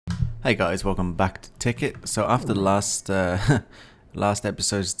Hey guys, welcome back to Tekkit. So after the last last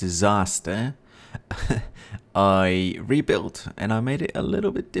episode's disaster, I rebuilt and I made it a little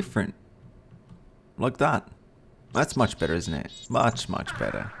bit different. Like that. That's much better, isn't it? Much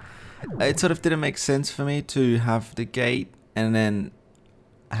better. It sort of didn't make sense for me to have the gate and then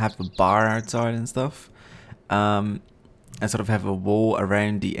have a bar outside and stuff. And sort of have a wall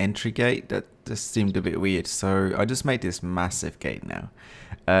around the entry gate. That just seemed a bit weird. So I just made this massive gate now.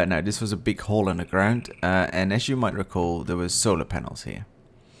 Now this was a big hole in the ground, and as you might recall, there was solar panels here.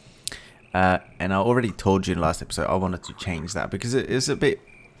 And I already told you in the last episode I wanted to change that because it is a bit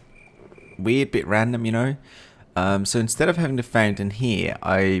weird, bit random, you know. So instead of having the fountain here,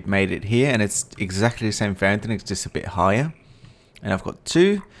 I made it here, and it's exactly the same fountain, it's just a bit higher. And I've got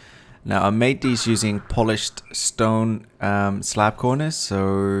two. Now I made these using polished stone slab corners,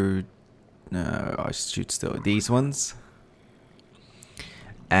 so I should still these ones.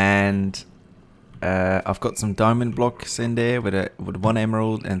 And I've got some diamond blocks in there with one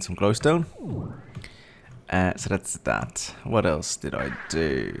emerald and some glowstone. So that's that. What else did I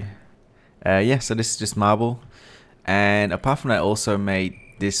do? Yeah, so this is just marble. And apart from that, I also made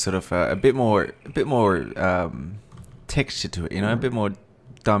this sort of a bit more texture to it, you know, a bit more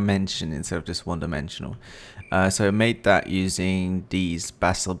dimension instead of just one-dimensional. So I made that using these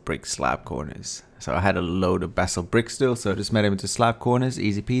basalt brick slab corners. So I had a load of basalt bricks still, so I just made them into slab corners,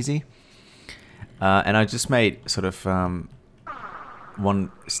 easy peasy. And I just made sort of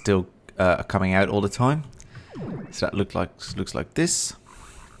one still coming out all the time. So that looks like this.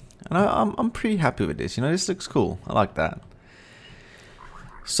 And I'm pretty happy with this. You know, this looks cool. I like that.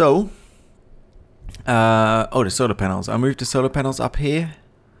 So, oh, the solar panels. I moved the solar panels up here,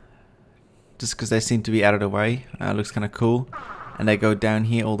 just because they seem to be out of the way. Looks kind of cool. And they go down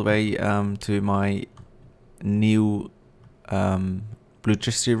here all the way to my new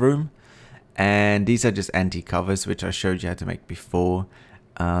electricity room. And these are just anti-covers, which I showed you how to make before.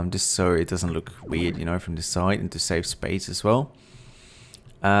 Just so it doesn't look weird, you know, from the side, and to save space as well.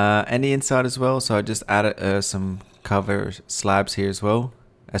 And the inside as well. So I just added some cover slabs here as well.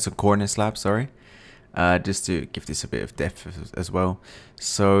 Some corner slabs, sorry. Just to give this a bit of depth as well.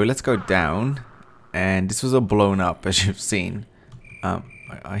 So let's go down. And this was all blown up, as you've seen.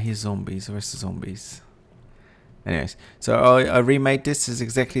 I hear zombies. Where's the zombies? Anyways, so I remade this. It's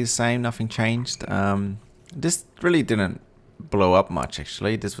exactly the same. Nothing changed. This really didn't blow up much,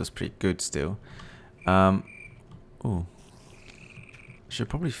 actually. This was pretty good still. Oh, should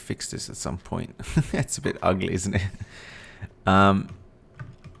probably fix this at some point. It's a bit ugly, isn't it?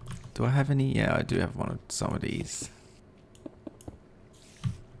 Do I have any? Yeah, I do have some of these.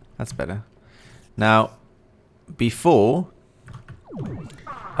 That's better. Now, before,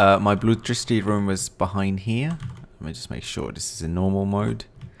 my electricity room was behind here. Let me just make sure this is in normal mode.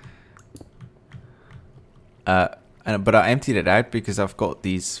 But I emptied it out because I've got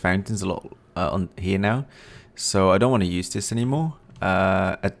these fountains a lot on here now, so I don't want to use this anymore.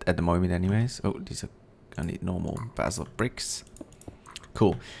 At the moment, anyways. Oh, I need normal basalt bricks.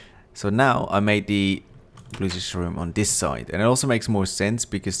 Cool. So now I made the electricity room on this side, and it also makes more sense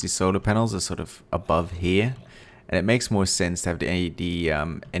because the solar panels are sort of above here. And it makes more sense to have the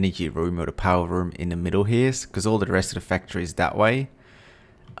energy room or the power room in the middle here, because all the rest of the factory is that way.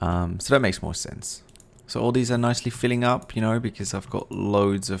 So that makes more sense. So all these are nicely filling up, you know, because I've got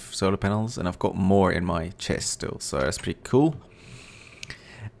loads of solar panels, and I've got more in my chest still. So that's pretty cool.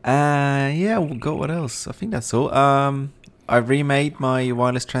 Yeah, we'll go. What else? I think that's all. I remade my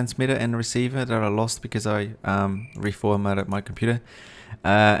wireless transmitter and receiver that I lost because I reformatted my computer.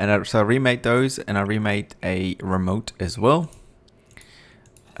 So I remade those, and I remade a remote as well.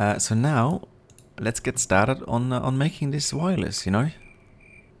 So now let's get started on making this wireless, you know.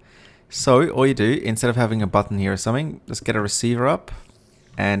 So all you do, instead of having a button here or something, just get a receiver up,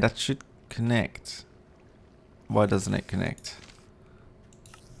 and that should connect. Why doesn't it connect?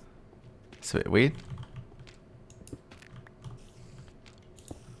 It's a bit weird.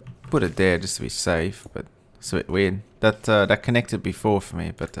 Put it there just to be safe, but it's a bit weird. That connected before for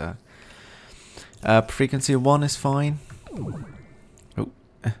me, but frequency 1 is fine. Oh,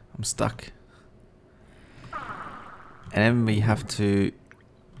 I'm stuck. And then we have to.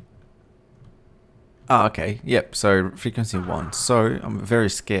 Ah, okay. Yep. So frequency 1. So I'm very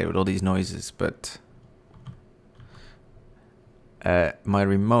scared with all these noises, but my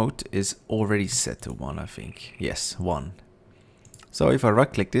remote is already set to 1, I think. Yes, 1. So if I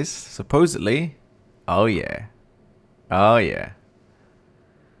right click this, supposedly, oh yeah. Oh yeah.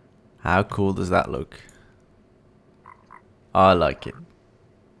 How cool does that look? I like it.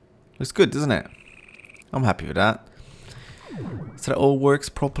 Looks good, doesn't it? I'm happy with that. So that all works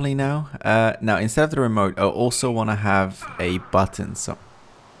properly now. Now, instead of the remote, I also want to have a button. So,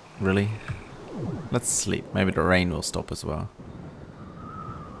 really? Let's sleep. Maybe the rain will stop as well.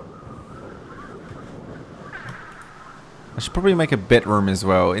 I should probably make a bedroom as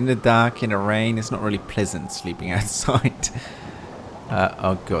well. In the dark, in the rain, it's not really pleasant sleeping outside.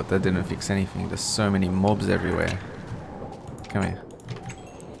 Oh god, that didn't fix anything. There's so many mobs everywhere. Come here.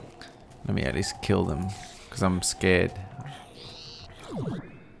 Let me at least kill them, because I'm scared.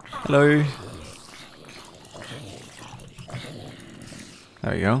 Hello.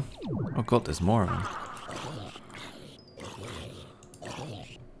 There we go. Oh god, there's more of them.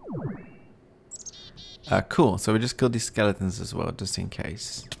 Cool, so we just killed these skeletons as well, just in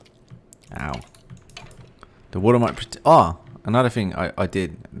case. Ow. The water might oh, another thing I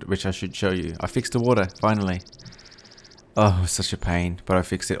did, which I should show you. I fixed the water, finally. Oh, it was such a pain, but I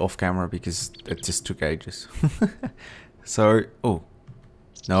fixed it off camera because it just took ages. So, oh.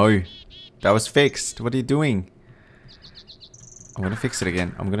 No, that was fixed. What are you doing? I'm gonna fix it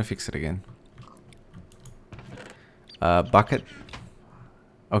again. I'm gonna fix it again. Bucket.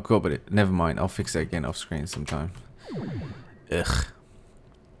 Oh god, but never mind. I'll fix it again off screen sometime. Ugh.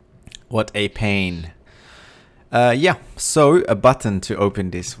 What a pain. Yeah, so a button to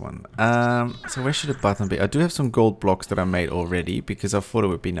open this one. So where should the button be? I do have some gold blocks that I made already because I thought it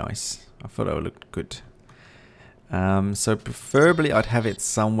would be nice. I thought it would look good. So preferably I'd have it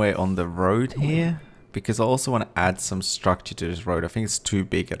somewhere on the road here because I also want to add some structure to this road. I think it's too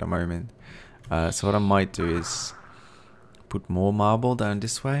big at the moment. So what I might do is put more marble down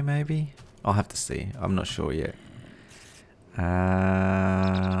this way, maybe? I'll have to see. I'm not sure yet.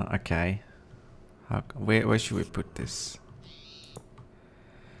 Okay. Where should we put this?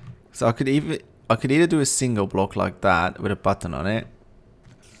 So I could either do a single block like that with a button on it,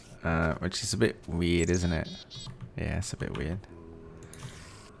 which is a bit weird, isn't it? Yeah, it's a bit weird.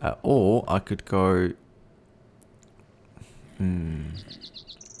 Or I could go.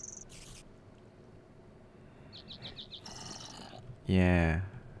 Yeah,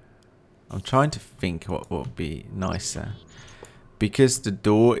 I'm trying to think what would be nicer, because the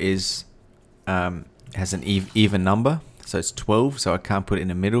door is has an even number, so it's 12. So I can't put it in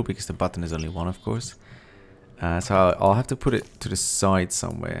the middle because the button is only 1, of course. So I'll have to put it to the side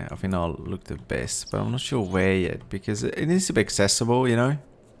somewhere. I think I'll look the best, but I'm not sure where yet because it needs to be accessible, you know.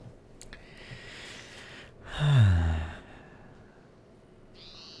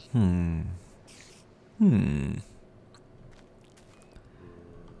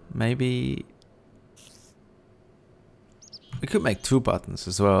 Maybe we could make 2 buttons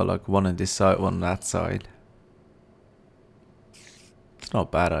as well, like one on this side, one on that side. It's not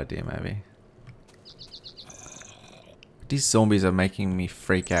a bad idea, maybe. These zombies are making me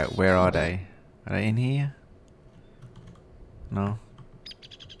freak out. Where are they? Are they in here? No.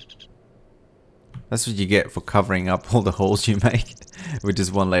 That's what you get for covering up all the holes you make with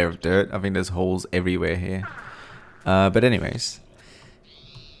just one layer of dirt. I think there's holes everywhere here. But anyways.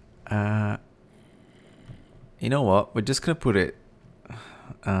 You know what? We're just gonna put it.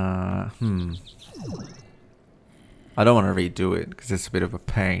 I don't want to redo it because it's a bit of a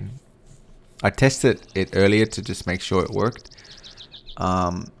pain. I tested it earlier to just make sure it worked.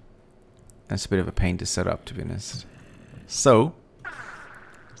 It's a bit of a pain to set up, to be honest. So,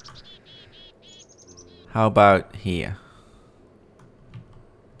 how about here?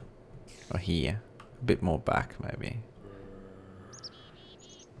 Or here? A bit more back, maybe.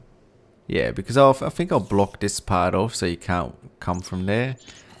 Yeah, because I think I'll block this part off so you can't come from there.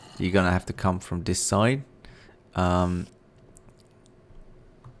 You're gonna have to come from this side.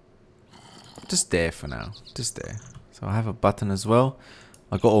 Just there for now. Just there. So I have a button as well.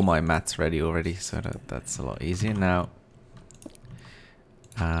 I got all my mats ready already, so that's a lot easier now.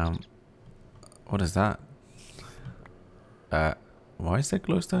 What is that? Why is there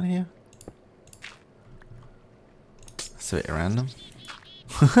glowstone here? That's a bit random.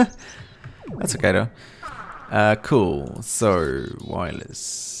 That's okay though. Cool. So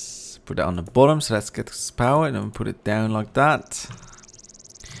wireless. Put that on the bottom, so that gets power, and then put it down like that.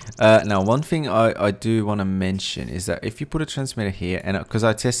 Now, one thing I do want to mention is that if you put a transmitter here, and because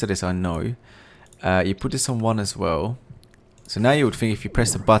I tested this, I know, you put this on 1 as well. So now you would think if you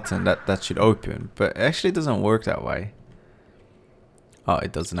press the button that should open, but it actually doesn't work that way. Oh,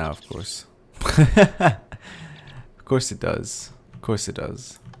 it does now, of course. Of course it does. Of course it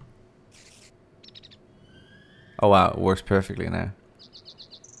does. Oh wow, it works perfectly now.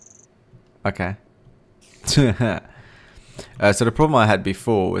 Okay. So the problem I had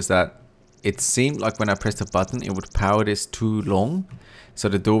before was that it seemed like when I pressed the button, it would power this too long, so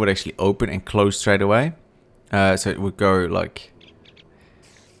the door would actually open and close straight away. So it would go like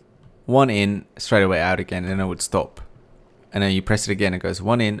one in, straight away out again, and then it would stop. And then you press it again, it goes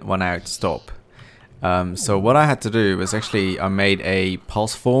one in, one out, stop. So what I had to do was actually I made a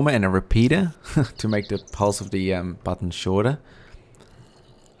pulse former and a repeater to make the pulse of the button shorter.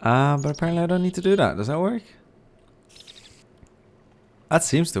 But apparently I don't need to do that. Does that work? That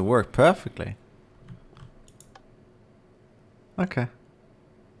seems to work perfectly. Okay.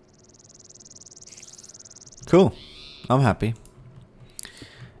 Cool. I'm happy.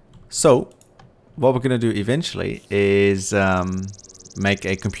 So, what we're going to do eventually is make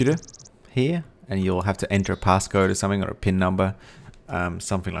a computer here. And you'll have to enter a passcode or something, or a PIN number.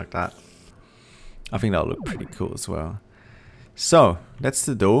 Something like that. I think that'll look pretty cool as well. So, that's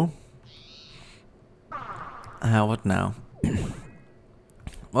the door. What now?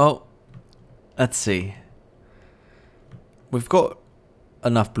 Well, let's see. We've got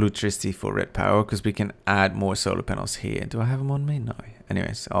enough blue electricity for red power because we can add more solar panels here. Do I have them on me? No.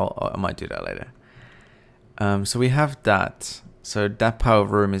 Anyways, I might do that later. So we have that. So that power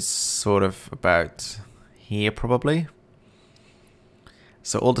room is sort of about here probably.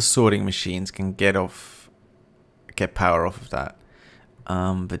 So all the sorting machines can get power off of that.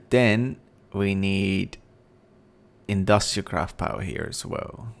 But then we need industrial craft power here as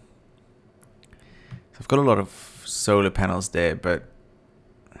well. So I've got a lot of solar panels there, but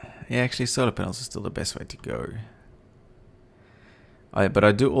yeah, actually solar panels are still the best way to go. But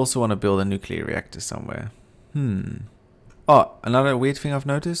I do also want to build a nuclear reactor somewhere. Oh, another weird thing I've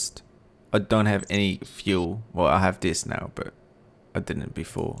noticed. I don't have any fuel. Well, I have this now, but I didn't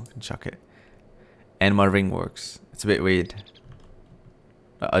before. I can chuck it. And my ring works. It's a bit weird.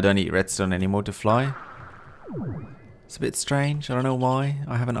 I don't need redstone anymore to fly. It's a bit strange. I don't know why.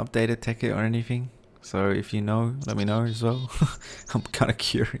 I haven't updated Tekkit or anything. So if you know, let me know as well. I'm kind of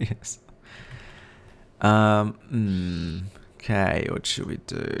curious. Okay, what should we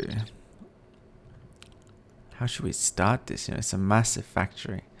do? How should we start this? You know, it's a massive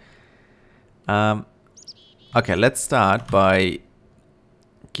factory. Okay, let's start by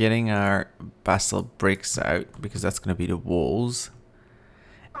getting our basalt bricks out, because that's going to be the walls.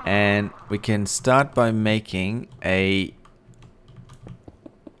 And we can start by making a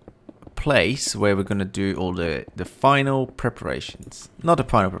place where we're going to do all the final preparations. Not the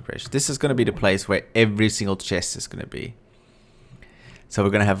final preparations. This is going to be the place where every single chest is going to be. So we're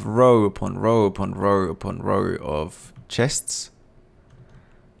going to have row upon row upon row upon row of chests.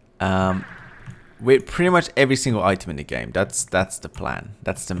 With pretty much every single item in the game. That's the plan.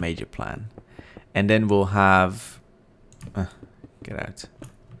 That's the major plan. And then we'll have... get out.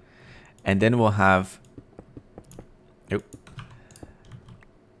 And then we'll have...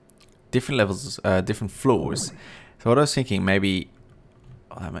 different levels, different floors. So what I was thinking, maybe...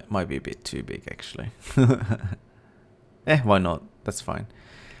 Oh, that might be a bit too big, actually. Why not? That's fine.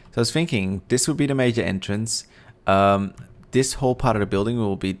 So I was thinking, this would be the major entrance. This whole part of the building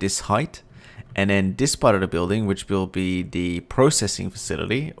will be this height. And then this part of the building, which will be the processing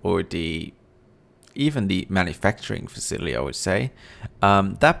facility, or even the manufacturing facility, I would say.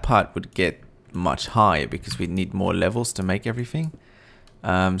 That part would get much higher because we need more levels to make everything.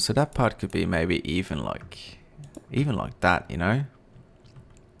 So that part could be maybe even like that, you know,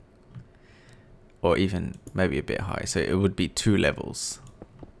 or even maybe a bit higher. So it would be 2 levels,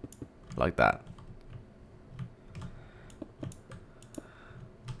 like that.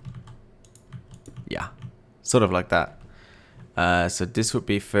 Yeah, sort of like that. So this would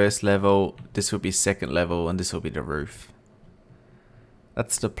be first level, this would be second level, and this will be the roof.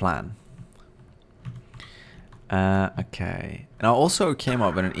 That's the plan. Okay, and I also came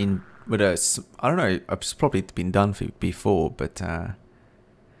up with I don't know, it's probably been done before, but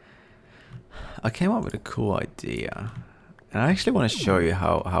I came up with a cool idea, and I actually want to show you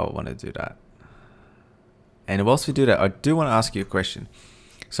how I want to do that. And whilst we do that, I do want to ask you a question.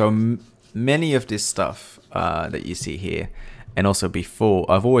 So many of this stuff that you see here, and also before,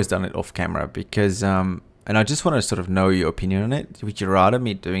 I've always done it off camera because, and I just want to sort of know your opinion on it. Would you rather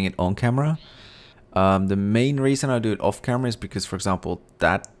me doing it on camera? The main reason I do it off camera is because, for example,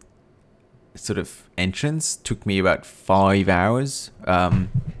 that sort of entrance took me about 5 hours.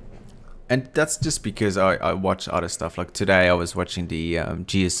 And that's just because I watch other stuff. Like today I was watching the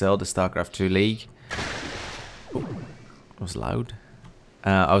GSL, the StarCraft 2 League. Oh, it was loud.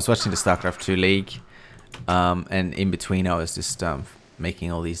 I was watching the StarCraft 2 League. And in between I was just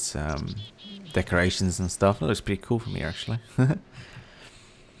making all these decorations and stuff. It looks pretty cool for me, actually.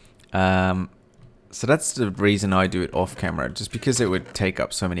 So that's the reason I do it off camera, just because it would take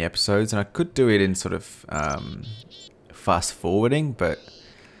up so many episodes, and I could do it in sort of fast forwarding, but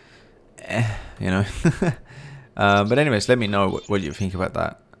you know, But anyways, let me know what you think about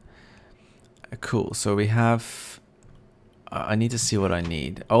that. Cool. So we have. I need to see what I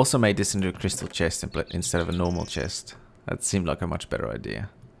need. I also made this into a crystal chest instead of a normal chest. That seemed like a much better idea.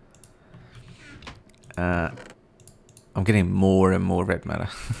 I'm getting more and more red matter.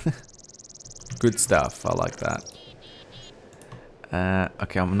 Good stuff. I like that.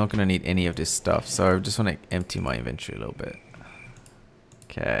 Okay, I'm not going to need any of this stuff, so I just want to empty my inventory a little bit.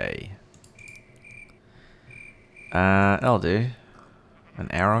 Okay. That'll do. An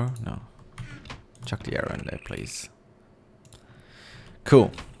arrow? No. Chuck the arrow in there, please.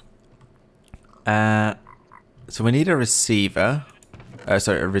 Cool. So we need a receiver.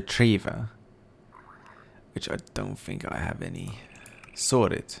 Sorry, a retriever. Which I don't think I have any.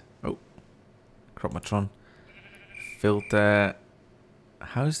 Sorted. Oh. Chromatron. Filter.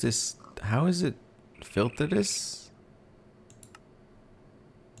 How is this? How is it filter this?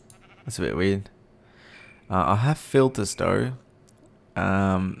 That's a bit weird. I have filters though.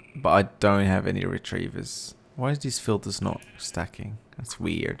 But I don't have any retrievers. Why is these filters not stacking? That's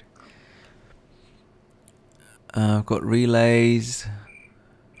weird. I've got relays.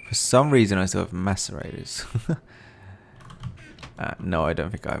 For some reason I still have macerators. No, I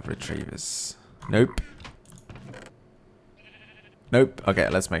don't think I have retrievers. Nope. Nope. Okay,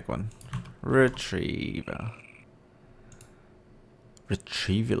 let's make one. Retriever.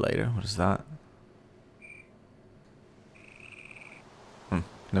 Retrievulator? What is that?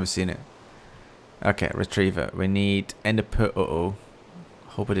 Never seen it. Okay, retriever. We need ender pearl. Uh-oh.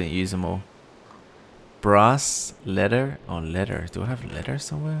 Hope I didn't use them all. Brass, leather. Oh, leather. Do I have leather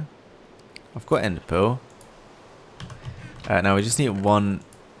somewhere? I've got ender pearl. Now we just need one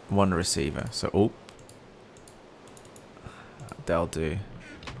receiver. So, oh. That'll do.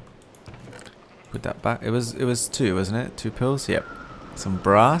 Put that back. It was 2, wasn't it? 2 pills? Yep. Some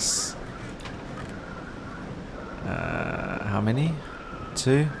brass. How many?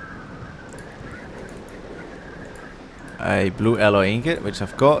 2. A blue alloy ingot, which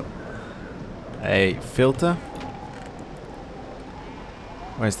I've got. A filter.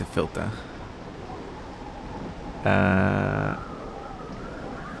 Where's the filter?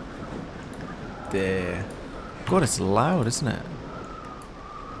 There. God, it's loud, isn't it?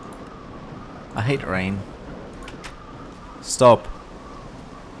 I hate rain. Stop.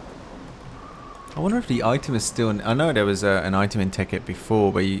 I wonder if the item is still in... I know there was an item in Tekkit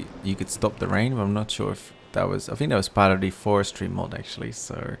before where you could stop the rain, but I'm not sure if that was... I think that was part of the forestry mod actually,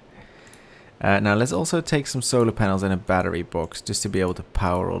 so... now let's also take some solar panels and a battery box just to be able to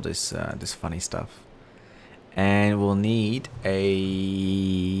power all this this funny stuff. And we'll need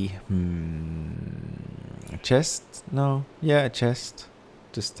a chest? No, yeah, a chest.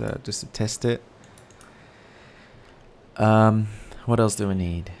 Just to test it. What else do we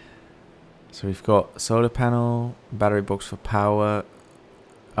need? So we've got solar panel, battery box for power,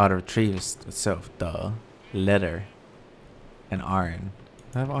 the retriever itself, duh, leather, and iron.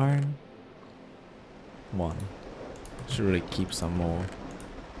 Do I have iron? 1. Should really keep some more.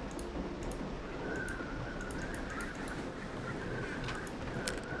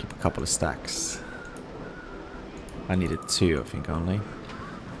 Keep a couple of stacks. I needed 2, I think, only.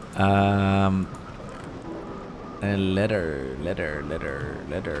 And leather.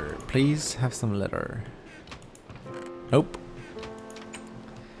 Please have some leather. Nope.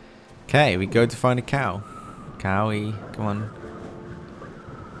 Okay, we go to find a cow. Cowie, come on.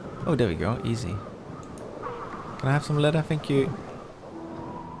 Oh, there we go. Easy. Can I have some leather? Thank you.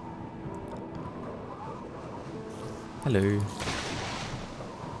 Hello.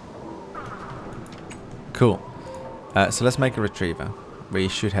 Cool. So let's make a retriever. We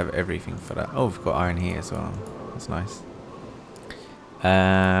should have everything for that. Oh, we've got iron here as well. That's nice. 2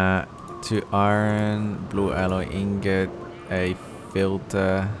 iron, blue alloy ingot, a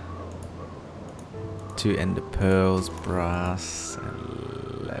filter, 2 ender pearls, brass,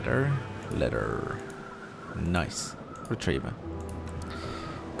 and leather. Nice. Retriever.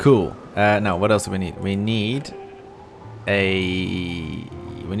 Cool. Now, what else do we need? We need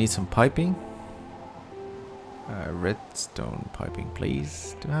some piping. Redstone piping,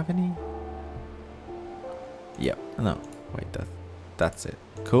 please. Do I have any? Yep. No. Wait, that's it.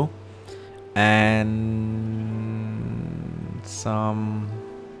 Cool. And some...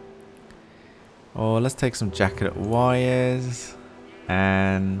 Oh, let's take some jacketed wires.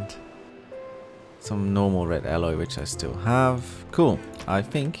 And some normal red alloy, which I still have. Cool. I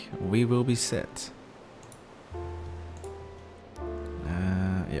think we will be set.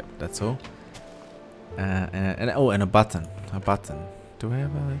 Yep, that's all. And a button. Do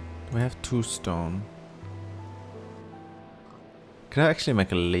we have 2 stone? Could I actually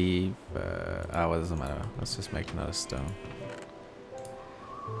make a leaf? Well, it doesn't matter. Let's just make another stone.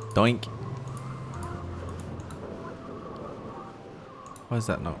 Doink. Why is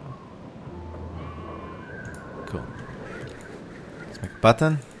that not? Cool. Let's make a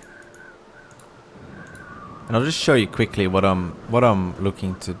button. And I'll just show you quickly what I'm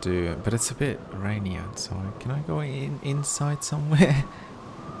looking to do. But it's a bit rainy outside. Can I go inside somewhere?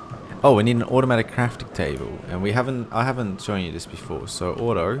 Oh, we need an automatic crafting table, and I haven't shown you this before. So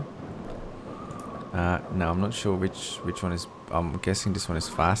auto. No, I'm not sure which one is. I'm guessing this one is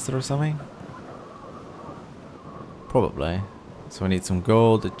faster or something. Probably. So we need some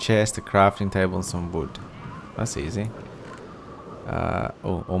gold, a chest, a crafting table, and some wood. That's easy.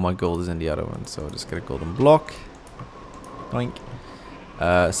 Oh, all my gold is in the other one, so I'll just get a golden block. Boink.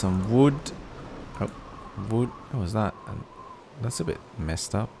 Some wood. Oh, wood. What was that? That's a bit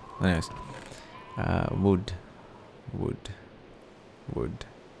messed up. Anyways. Wood.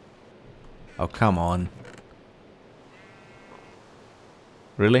 Oh, come on.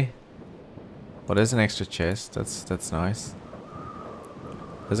 Really? Well, there's an extra chest. That's nice.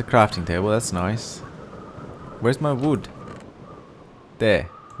 There's a crafting table. That's nice. Where's my wood? There.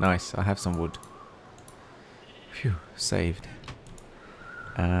 Nice. I have some wood. Phew. Saved.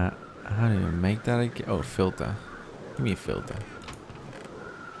 How do you make that again? Oh, filter. Give me a filter.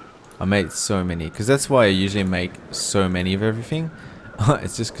 I made so many. Because that's why I usually make so many of everything.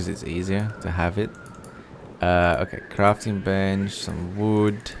 It's just because it's easier to have it. Okay. Crafting bench. Some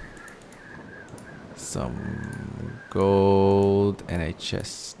wood. Some gold. And a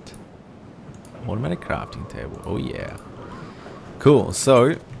chest. Automatic crafting table. Oh, yeah. Cool,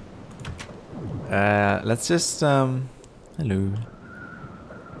 so let's just hello.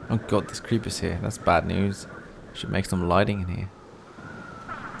 Oh god, there's creepers here. That's bad news. Should make some lighting in here.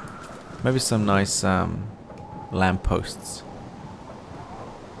 Maybe some nice lamp posts.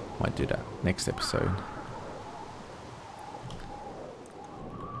 Might do that next episode.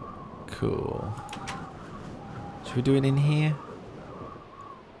 Cool. Should we do it in here?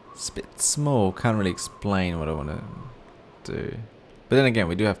 It's a bit small, can't really explain what I want to do. But then again,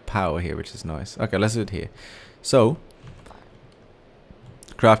 we do have power here, which is nice. Okay, let's do it here. So,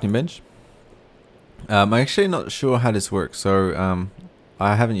 crafting bench. I'm actually not sure how this works. So,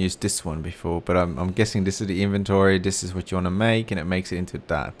 I haven't used this one before, but I'm guessing this is the inventory. This is what you want to make, and it makes it into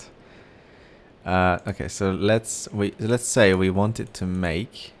that. Okay, so let's say we wanted to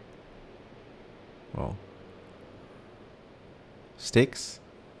make, well, sticks.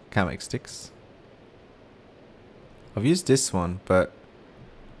 Can't make sticks. I've used this one, but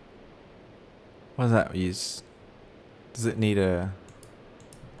what does that use? Does it need a...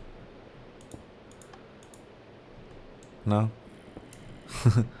 No?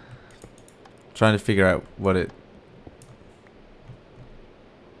 Trying to figure out what it...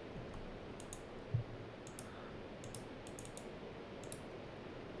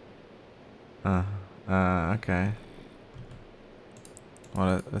 Okay.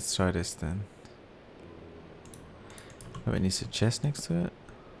 Well, let's try this then. Oh, it needs a chest next to it?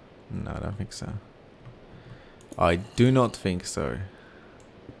 No, I don't think so. I do not think so.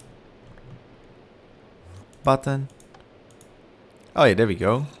 Button. Oh yeah, there we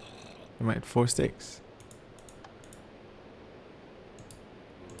go. I made 4 sticks.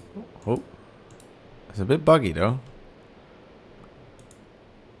 Oh. It's a bit buggy though.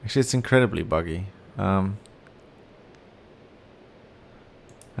 Actually, it's incredibly buggy.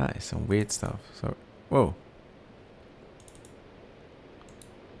 It's some weird stuff. So, whoa.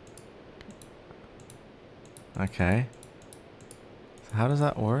 Okay. So how does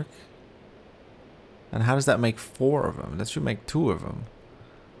that work? And how does that make 4 of them? That should make 2 of them.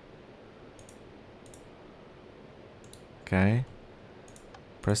 Okay.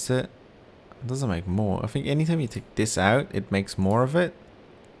 Press it. It doesn't make more. I think anytime you take this out, it makes more of it.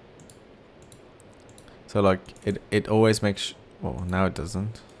 So like, it always makes... Well, now it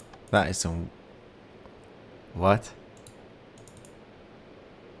doesn't. That is some... What?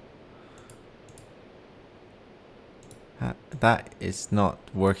 That is not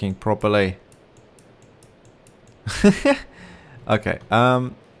working properly. Okay,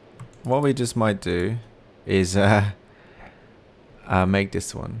 what we just might do is make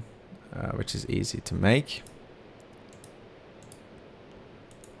this one, which is easy to make.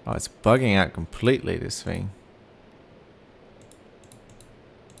 Oh, it's bugging out completely, this thing.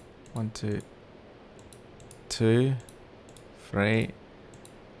 1, 2, 2, 3,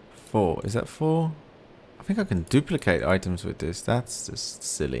 4. Is that 4? I think I can duplicate items with this. That's just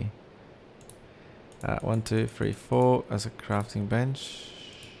silly. 1, 2, 3, 4 as a crafting bench.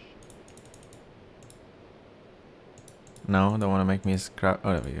 No, don't want to make me a scrap.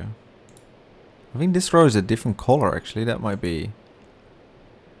 Oh, there we go. I think this row is a different color actually. That might be...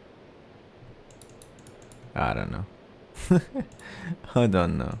 I don't know. I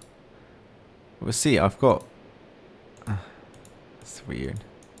don't know. We'll see. I've got... It's weird.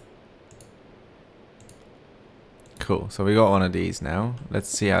 Cool. So we got one of these now. Let's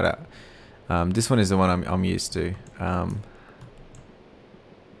see how that... this one is the one I'm used to. I'm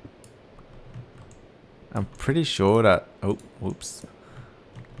pretty sure that... Oh, whoops.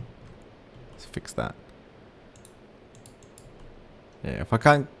 Let's fix that. Yeah, if I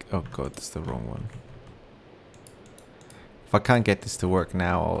can't... Oh god, that's the wrong one. If I can't get this to work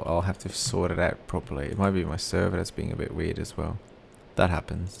now, I'll have to sort it out properly. It might be my server that's being a bit weird as well. That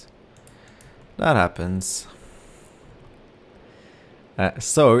happens. That happens.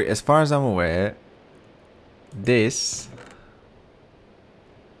 So, as far as I'm aware, this...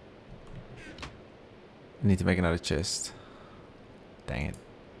 I need to make another chest. Dang it.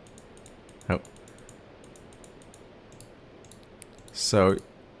 Oh. So,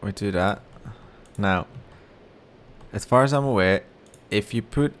 we do that. Now, as far as I'm aware, if you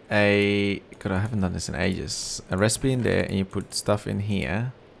put a... God, I haven't done this in ages. A recipe in there and you put stuff in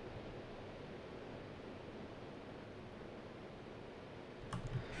here.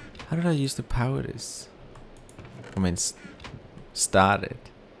 How did I use to power this? I mean, start it.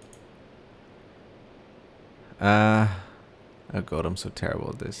 Oh god, I'm so terrible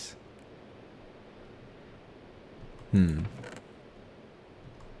at this.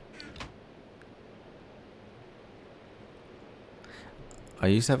 I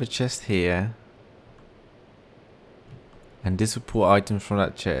used to have a chest here. And this would pull items from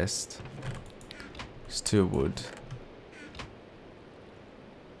that chest. It's 2 wood.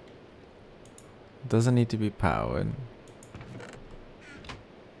 Doesn't need to be powered.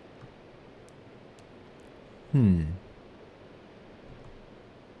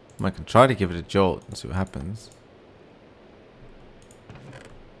 I can try to give it a jolt and see what happens.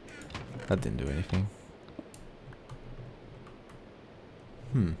 That didn't do anything.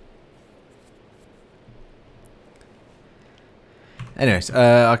 Anyways,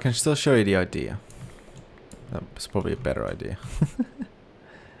 I can still show you the idea. That's probably a better idea.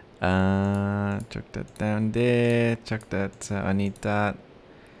 Chuck that down there. Chuck that. I need that.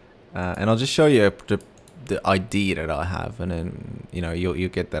 And I'll just show you the idea that I have, and then you'll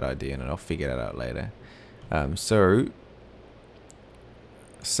get that idea, and I'll figure that out later. So,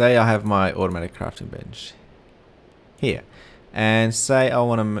 say I have my automatic crafting bench here, and say I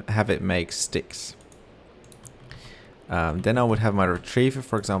want to have it make sticks. Then I would have my retriever,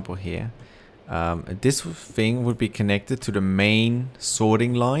 for example, here. This thing would be connected to the main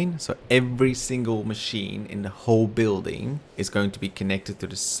sorting line, so every single machine in the whole building is going to be connected to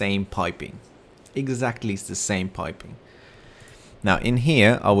the same piping. Exactly, it's the same piping. Now in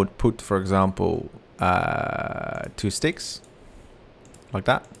here I would put, for example, 2 sticks like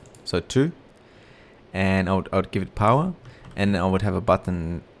that, so 2, and I would give it power, and I would have a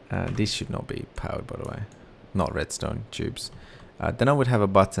button. These should not be powered, by the way, not redstone tubes. Then I would have a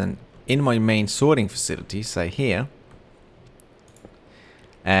button in my main sorting facility, say here,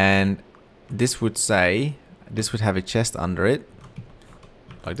 and this would have a chest under it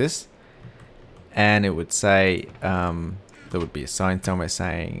like this, and it would say there would be a sign somewhere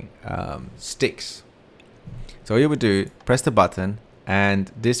saying sticks. So you would do, press the button,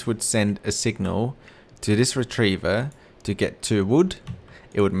 and this would send a signal to this retriever to get 2 wood.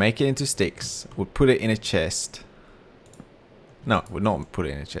 It would make it into sticks, would put it in a chest. No, it would not put it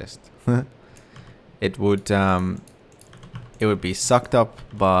in a chest. It would be sucked up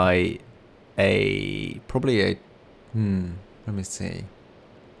by probably a let me see.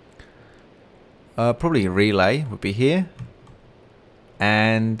 Probably a relay would be here,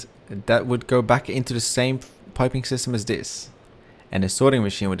 and that would go back into the same piping system as this, and the sorting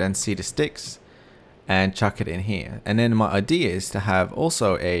machine would then see the sticks and chuck it in here. And then my idea is to have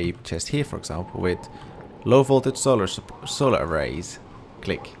also a chest here, for example, with low voltage solar arrays.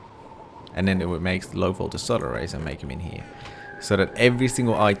 Click, and then it would make low voltage solar arrays and make them in here, so that every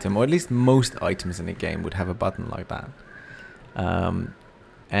single item, or at least most items in the game, would have a button like that.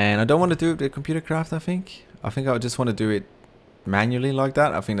 And I don't want to do it with computer craft. I think I just want to do it manually like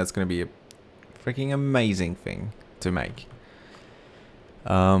that. I think that's going to be a freaking amazing thing to make.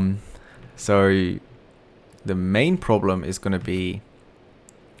 So the main problem is going to be,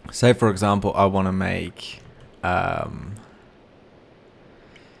 say for example I want to make well,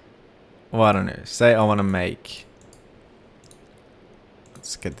 I don't know, say I want to make,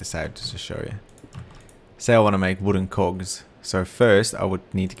 let's get this out just to show you. Say I want to make wooden cogs. So first I would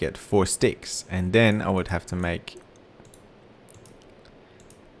need to get 4 sticks, and then I would have to make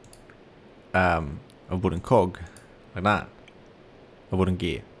a wooden cog, like that. A wooden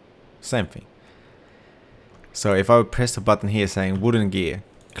gear. Same thing. So if I would press the button here saying wooden gear,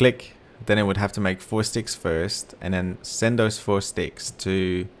 click, then it would have to make 4 sticks first, and then send those 4 sticks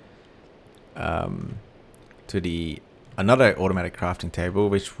to the another automatic crafting table,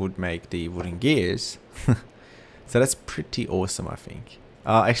 which would make the wooden gears. So that's pretty awesome, I think.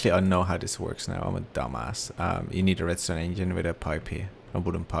 Actually, I know how this works now. I'm a dumbass. You need a redstone engine with a pipe here, a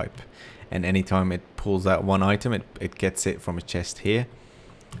wooden pipe, and anytime it pulls out one item, it gets it from a chest here.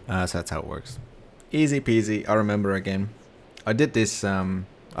 So that's how it works. Easy peasy. I remember again. I did this. I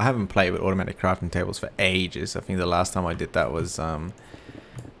haven't played with automatic crafting tables for ages. I think the last time I did that was on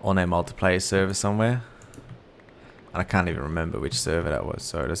a multiplayer server somewhere. And I can't even remember which server that was.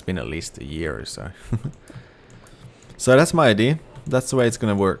 So it's been at least a year or so. So that's my idea. That's the way it's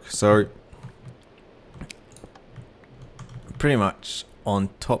gonna work. So pretty much on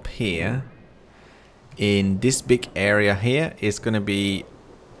top here, in this big area here, is gonna be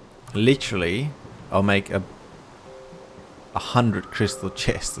literally, I'll make 100 crystal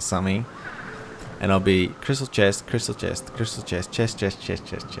chests or something, and I'll be crystal chest, crystal chest, crystal chest,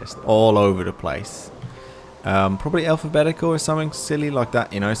 chest, all over the place. Probably alphabetical or something silly like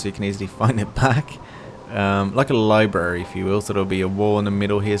that, you know, so you can easily find it back. Like a library, if you will. So there'll be a wall in the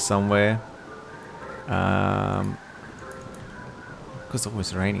middle here somewhere. Because it's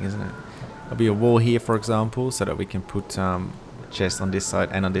always raining, isn't it? There'll be a wall here, for example, so that we can put chest on this side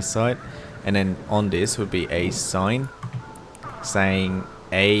and on this side. And then on this would be a sign saying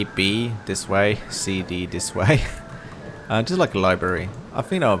A, B this way, C, D this way. Just like a library. I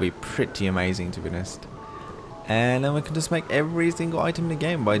think that would be pretty amazing, to be honest. And then we can just make every single item in the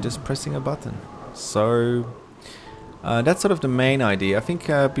game by just pressing a button. So that's sort of the main idea. I think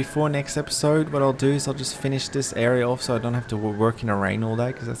before next episode, what I'll do is I'll just finish this area off, so I don't have to work in the rain all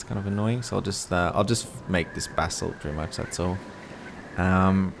day, because that's kind of annoying. So I'll just make this basalt pretty much. That's all.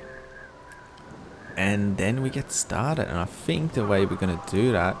 And then we get started, and I think the way we're gonna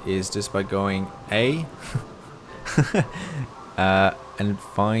do that is just by going A and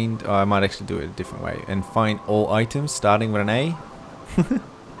find, I might actually do it a different way, and find all items starting with an A.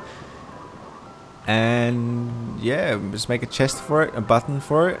 And yeah, just make a chest for it, a button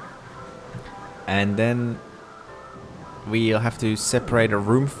for it, and then we'll have to separate a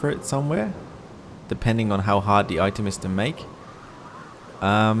room for it somewhere, depending on how hard the item is to make.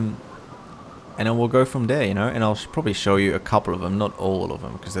 And then we'll go from there, you know, and I'll probably show you a couple of them, not all of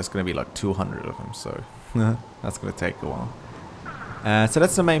them, because there's going to be like 200 of them, so that's going to take a while. So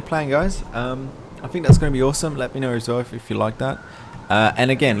that's the main plan, guys. I think that's going to be awesome. Let me know as well if you like that.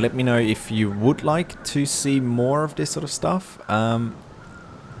 And again, let me know if you would like to see more of this sort of stuff. I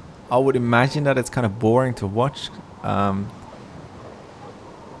would imagine that it's kind of boring to watch.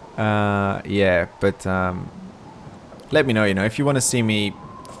 Yeah, but let me know, you know, if you want to see me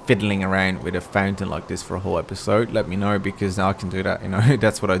fiddling around with a fountain like this for a whole episode, let me know, because now I can do that, you know.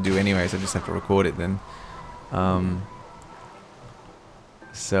 That's what I do anyways. I just have to record it then.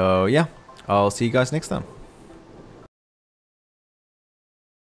 So yeah, I'll see you guys next time.